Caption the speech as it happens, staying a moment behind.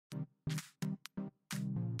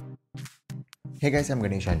Hey guys, I'm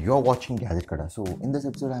Ganesh and you're watching Gadget Kada. So in this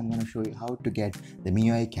episode, I'm going to show you how to get the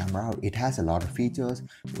Miui camera. It has a lot of features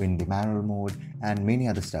in the manual mode and many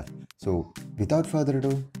other stuff. So without further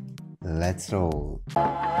ado, let's roll.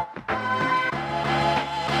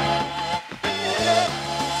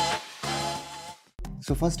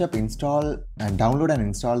 So first up, download and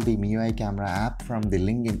install the Miui Camera app from the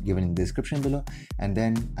link given in the description below, and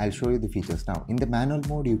then I'll show you the features. Now in the manual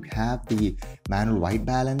mode, you have the manual white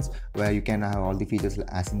balance where you can have all the features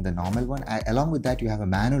as in the normal one. Along with that, you have a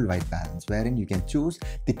manual white balance wherein you can choose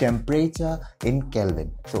the temperature in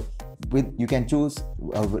Kelvin. So you can choose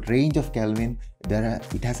a range of Kelvin.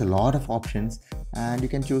 It has a lot of options and you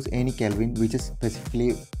can choose any Kelvin which is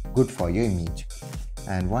specifically good for your image.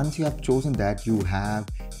 And once you have chosen that, you have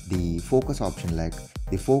the focus option. Like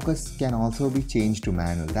the focus can also be changed to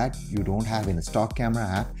manual, that you don't have in a stock camera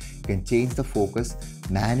app. You can change the focus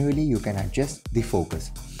manually. You can adjust the focus.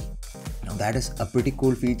 Now that is a pretty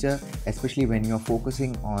cool feature, especially when you're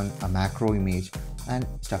focusing on a macro image and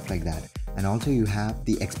stuff like that. And also you have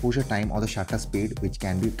the exposure time or the shutter speed, which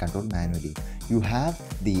can be controlled manually. You have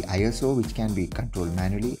the ISO, which can be controlled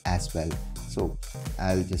manually as well. So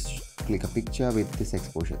I'll just click a picture with this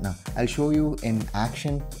exposure. Now I'll show you in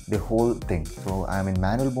action the whole thing. So I'm in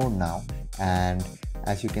manual mode now, and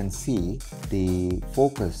as you can see, the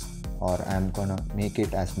focus, or I'm gonna make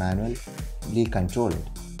it as manually control it.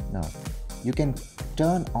 Now you can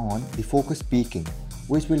turn on the focus peaking,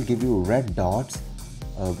 which will give you red dots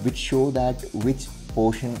which show that which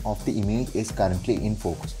portion of the image is currently in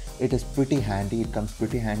focus. It is pretty handy. It comes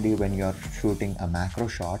pretty handy when you're shooting a macro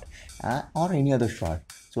shot or any other shot.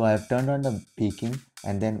 So I've turned on the peaking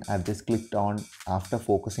and then I've just clicked on after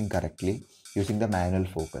focusing correctly using the manual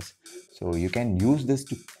focus. So you can use this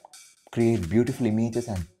to create beautiful images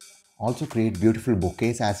and also create beautiful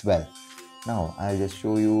bouquets as well. Now I'll just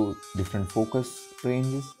show you different focus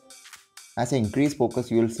ranges. As I increase focus,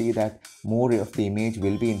 you will see that more of the image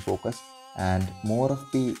will be in focus and more of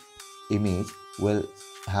the image will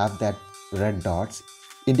have that red dots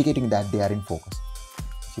indicating that they are in focus.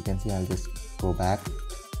 As you can see, I'll just go back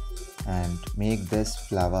and make this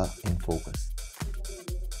flower in focus.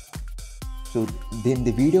 So in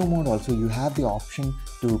the video mode also, you have the option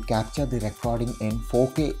to capture the recording in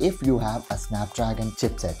 4K if you have a Snapdragon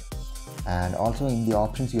chipset. And also in the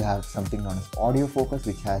options, you have something known as audio focus,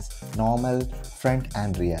 which has normal, front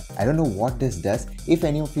and rear. I don't know what this does. If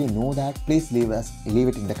any of you know that, please leave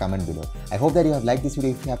it in the comment below. I hope that you have liked this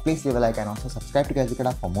video. If you have, please leave a like and also subscribe to Gadget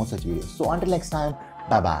Kada for more such videos. So until next time,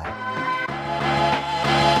 bye bye.